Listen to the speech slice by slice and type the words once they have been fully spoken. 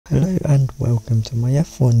Hello and welcome to my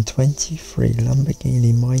F1 23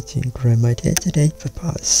 Lamborghini Mighty and Career Mode here today for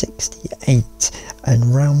part 68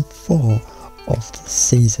 and round 4 of the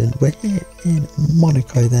season. We're here in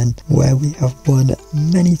Monaco then, where we have won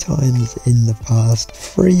many times in the past,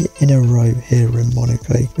 3 in a row here in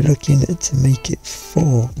Monaco. We're looking to make it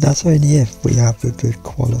 4. That's only if we have a good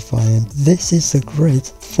qualifying. This is the grid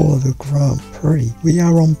for the Grand Prix. We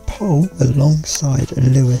are on pole alongside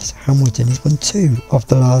Lewis Hamilton. He's won 2 of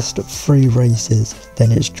the last 3 races.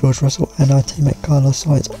 Then it's George Russell and our teammate Carlos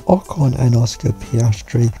Sainz, Ocon and Oscar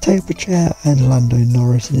Piastri, Teo Pacher and Lando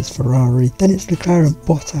Norris in his Ferrari. Then it's Leclerc and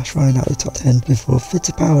Bottas running out the top 10 before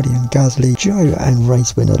Fittipaldi and Gasly, Joe and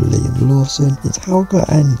race winner Liam Lawson. It's Helga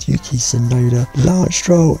and Yuki Tsunoda, Lance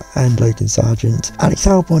Stroll and Logan Sargent, Alex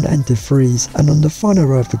Albon and De Vries. And on the final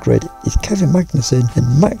row of the grid is Kevin Magnussen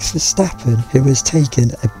and Max Verstappen, who has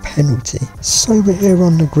taken a penalty. So we're here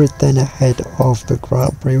on the grid then ahead of the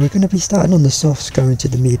Grand Prix. We're going to be starting on the softs, going to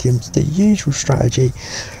the mediums, the usual strategy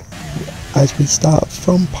as we start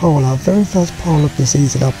from pole, our very first pole of the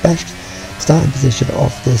season, our best starting position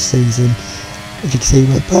of the season. As you can see,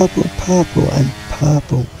 we're purple, purple and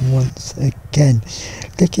purple once again,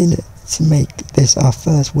 looking to make this our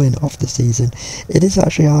first win of the season. It is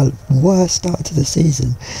actually our worst start to the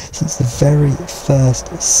season since the very first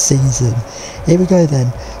season. Here we go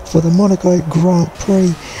then for the Monaco Grand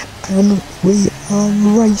Prix, and we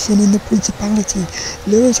are racing in the Principality.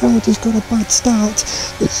 Lewis Hamilton's got a bad start,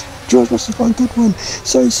 but George Russell's got a good one.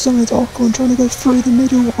 So Sainz, Ocon trying to go through the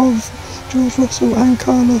middle of George Russell and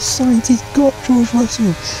Carlos Sainz. He's got George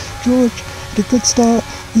Russell. George had a good start.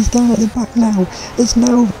 He's down at the back now. It's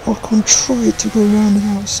now Ocon tried to go around the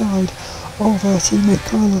outside of our teammate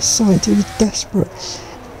Carlos Sainz, who is desperate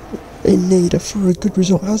in need for a good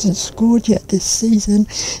result. Hasn't scored yet this season.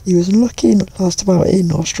 He was unlucky last time out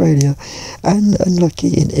in Australia and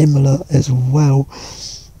unlucky in Imola as well.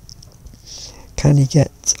 Can he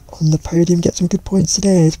get on the podium, get some good points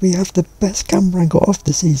today, as we have the best camera angle of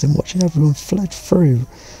the season, watching everyone flood through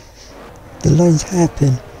the lane's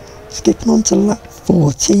hairpin. Skipping on to lap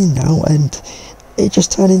 14 now, and it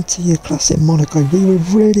just turned into your classic Monaco. We were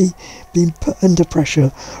really being put under pressure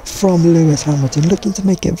from Lewis Hamilton, looking to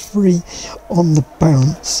make it free on the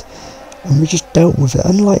bounce, and we just dealt with it.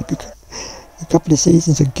 Unlike a couple of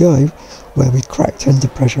seasons ago where we cracked under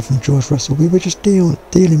pressure from George Russell, we were just dealing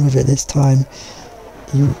with it this time.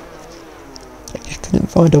 He just couldn't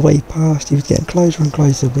find a way past. He was getting closer and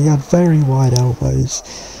closer. We had very wide elbows,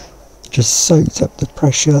 just soaked up the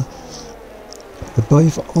pressure. We're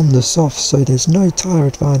both on the softs, so there's no tyre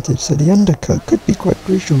advantage, so the undercut could be quite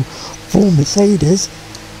crucial for Mercedes,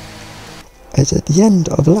 as at the end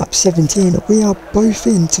of lap 17 we are both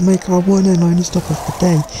in to make our one and only stop of the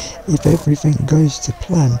day if everything goes to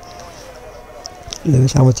plan.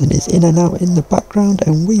 Lewis Hamilton is in and out in the background,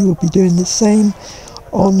 and we will be doing the same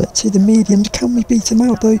on to the mediums. Can we beat him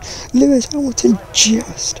out though? Lewis Hamilton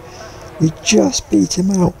we just beat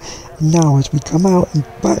him out. Now as we come out and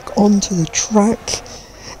back onto the track,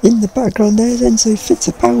 in the background there's Enzo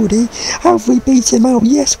Fittipaldi. Have we beat him out?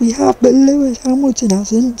 Yes we have, but Lewis Hamilton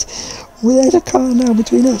hasn't. There's a car now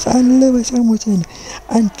between us and Lewis Hamilton,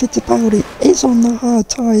 and Fittipaldi is on the hard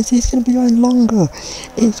tyres. He's going to be going longer.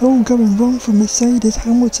 It's all going wrong for Mercedes.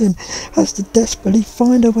 Hamilton has to desperately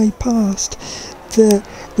find a way past the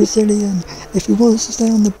Brazilian if he wants to stay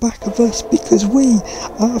on the back of us, because we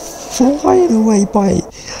are flying away by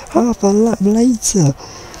half a lap later.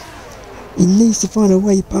 He needs to find a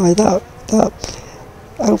way by that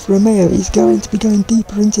Alfa Romeo is going to be going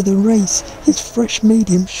deeper into the race. His fresh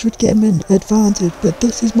medium should get him an advantage, but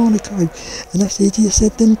this is Monaco and that's easier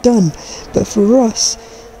said than done. But for us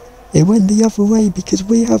it went the other way, because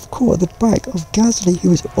we have caught the back of Gasly,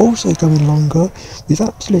 who is also going longer. We've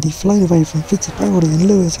absolutely flown away from Fittipaldi and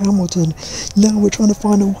Lewis Hamilton. Now we're trying to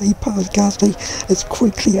find a way past Gasly as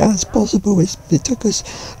quickly as possible. It took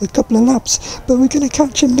us a couple of laps, but we're going to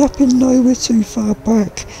catch him napping. No, we're too far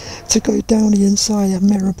back to go down the inside of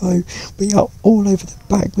Mirabeau. We are all over the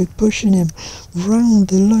back. We're pushing him round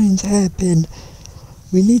the lane's hairpin.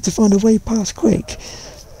 We need to find a way past quick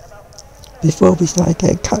before we start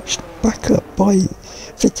getting catched back up by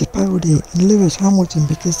Fittipaldi and Lewis Hamilton,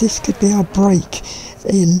 because this could be our break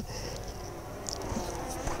in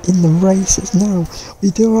the races. Now we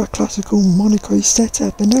do our classical Monaco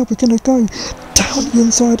setup, and now we're going to go down the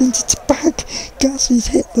inside into the back. Gasly's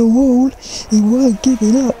hit the wall. He weren't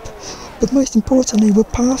giving up, but most importantly we're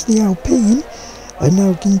past the Alpine, and now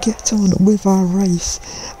we can get on with our race,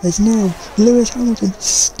 as now Lewis Hamilton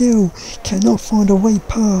still cannot find a way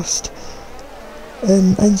past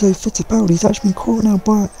Enzo Fittipaldi's actually been caught now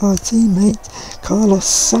by our teammate Carlos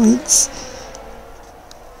Sainz.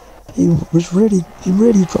 He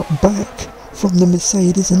really dropped back from the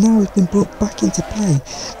Mercedes and now has been brought back into play.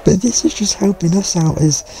 But this is just helping us out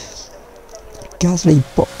as Gasly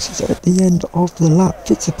boxes at the end of the lap.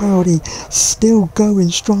 Fittipaldi still going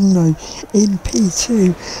strong though in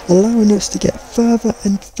P2, allowing us to get further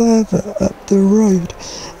and further up the road.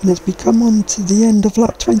 And as we come on to the end of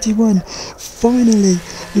lap 21, finally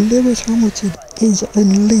Lewis Hamilton is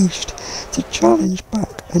unleashed to challenge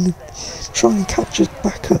back and try and catch us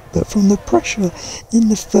back up. But from the pressure in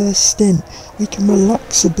the first stint, we can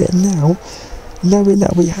relax a bit now, knowing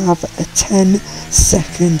that we have a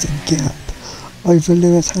 10-second gap over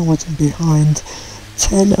Lewis Hamilton behind,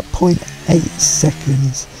 10.8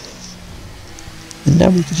 seconds. And now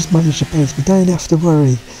we can just manage the pace. We don't have to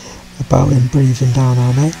worry about him breathing down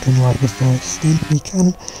our neck, and like the first stint, we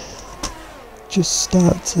can just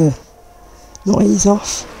start to not ease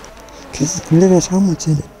off, because Lewis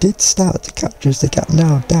Hamilton did start to catch us. The gap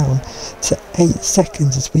now down to 8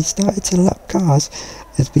 seconds as we started to lap cars,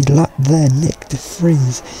 as we lapped their Nick de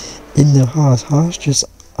Vries in the HAAS. HAAS just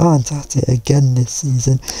aren't at it again this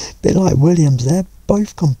season. Bit like Williams, they're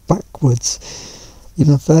both gone backwards,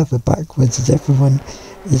 even further backwards as everyone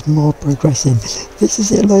is more progressing. This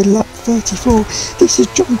is it, low lap 34. This is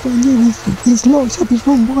John Grenier. He's locked up, he's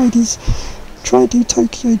run wide, he's trying to do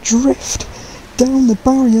Tokyo drift down the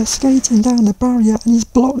barrier, skating down the barrier, and he's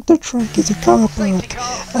blocked the track as a car park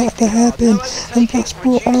at the hairpin, and that's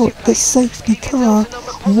brought out the safety car,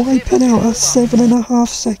 wiping out a 7.5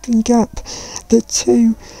 second gap. The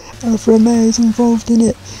two Alfa Romeos involved in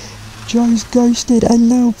it, Joe's ghosted, and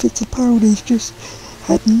now Fittipaldi's just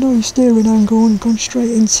had no steering angle and gone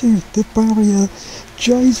straight into the barrier.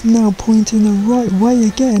 Joe's now pointing the right way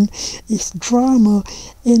again. It's drama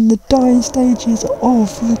in the dying stages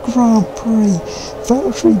of the Grand Prix.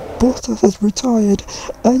 Valtteri Bottas has retired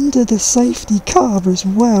under the safety car as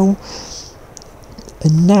well.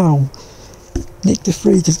 And now Nick de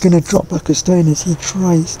Vries is going to drop back a stone as he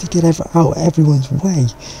tries to get out everyone's way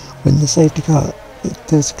when the safety car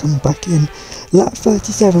does come back in. Lap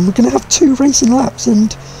 37, we're going to have 2 racing laps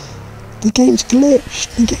and the game's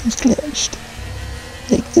glitched.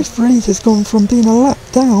 Nick de Vries has gone from being a lap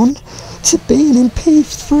down to being in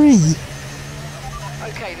P3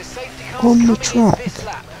 on the track.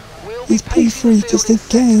 He's P3 because the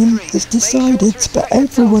game has decided to put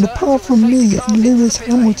everyone apart from me and Lewis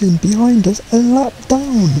Hamilton behind us a lap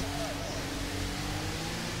down.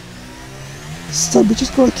 So we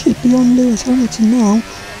just got to keep beyond Lewis Hamilton now.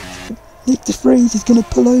 Nick de Vries is going to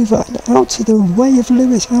pull over and out of the way of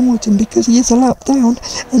Lewis Hamilton because he is a lap down,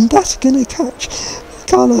 and that's going to catch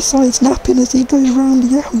Carlos Sainz napping as he goes round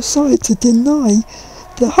the outside to deny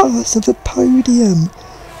the HAAS of a podium.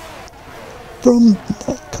 From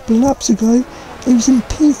a couple of laps ago, he was in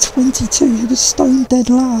P22, he was stone dead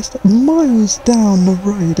last, miles down the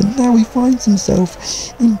road, and now he finds himself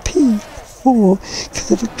in P4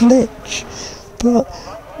 because of a glitch. But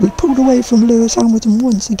we pulled away from Lewis Hamilton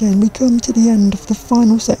once again. We come to the end of the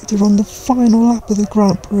final sector on the final lap of the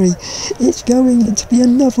Grand Prix. It's going to be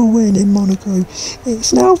another win in Monaco.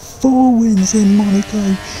 It's now 4 wins in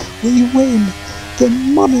Monaco. We win the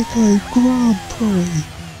Monaco Grand Prix.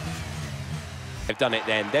 They've done it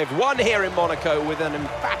then. They've won here in Monaco with an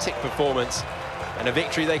emphatic performance and a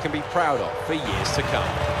victory they can be proud of for years to come.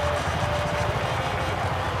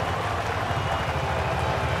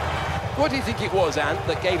 What do you think it was, Ant,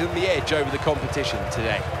 that gave them the edge over the competition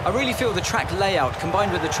today? I really feel the track layout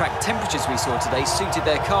combined with the track temperatures we saw today suited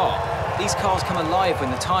their car. These cars come alive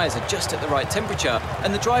when the tyres are just at the right temperature,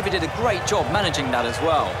 and the driver did a great job managing that as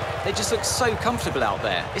well. They just look so comfortable out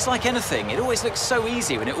there. It's like anything, it always looks so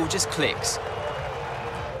easy when it all just clicks.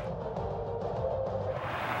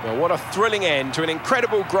 Well, what a thrilling end to an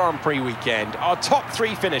incredible Grand Prix weekend. Our top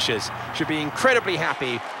 3 finishers should be incredibly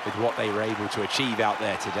happy with what they were able to achieve out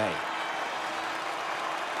there today.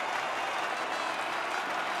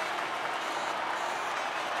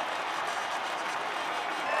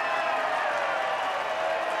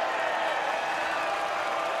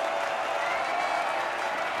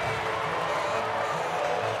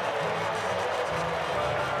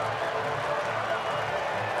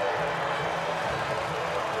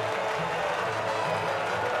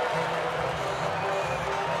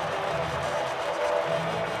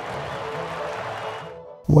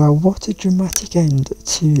 Well, what a dramatic end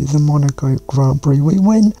to the Monaco Grand Prix. We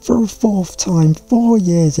win for a 4th time, 4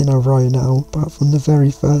 years in a row now, apart from the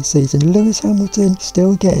very first season. Lewis Hamilton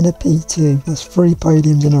still getting a P2. That's 3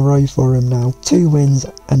 podiums in a row for him now. 2 wins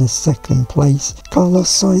and a 2nd place. Carlos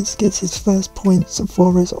Sainz gets his first points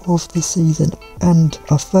for us of the season and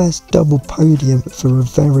our first double podium for a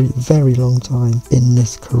very, very long time in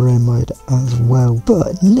this career mode as well.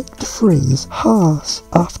 But Nick de Vries, HAAS,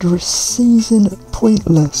 after a season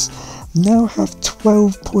pointless, now have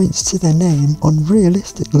 12 points to their name on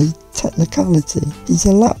realistically technicality. He's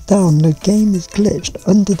a lap down, the game is glitched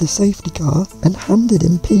under the safety car and handed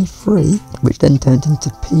him P3, which then turned into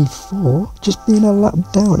P4, just being a lap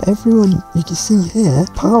down. Everyone you can see here,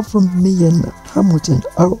 apart from me and Hamilton,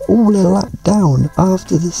 are all a lap down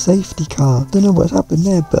after the safety car. Don't know what's happened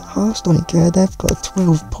there, but HAAS don't care, they've got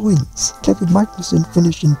 12 points. Kevin Magnussen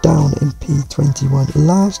finishing down in P21,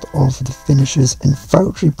 last of the finishers, and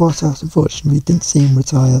Valtteri Bottas unfortunately didn't see him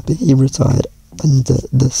retire, but he retired under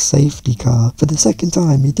the safety car for the 2nd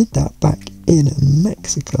time. He did that back in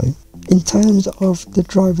Mexico. In terms of the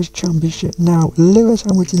Drivers' Championship now, Lewis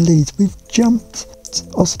Hamilton leads. We've jumped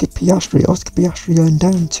Oscar Piastri going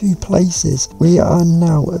down 2 places. We are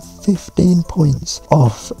now at 15 points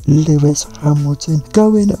off Lewis Hamilton,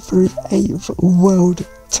 going for his 8th world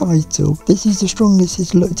title. This is the strongest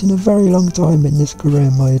he's looked in a very long time in this career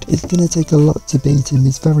mode. It's going to take a lot to beat him.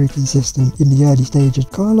 He's very consistent in the early stages.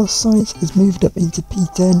 Carlos Sainz has moved up into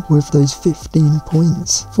P10 with those 15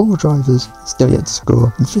 points. 4 drivers still yet to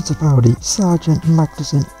score, and Fittipaldi, Sargent,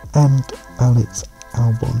 Magnussen and Alex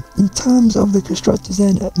Albon. In terms of the constructors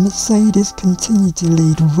then, Mercedes continue to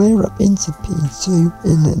lead. We're up into P2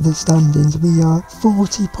 in the standings. We are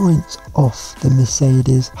 40 points off the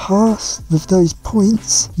Mercedes. HAAS, with those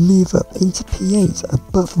points, move up into P8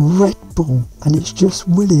 above Red Bull, and it's just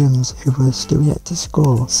Williams who are still yet to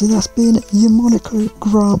score. So that's been your Monaco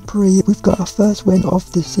Grand Prix. We've got our first win of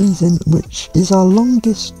the season, which is our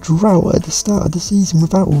longest drought at the start of the season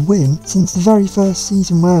without a win since the very first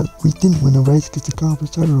season where we didn't win a race because the car was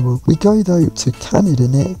terrible. We go though to Canada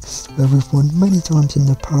next, where we've won many times in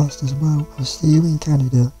the past as well. I'll see you in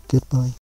Canada. Goodbye.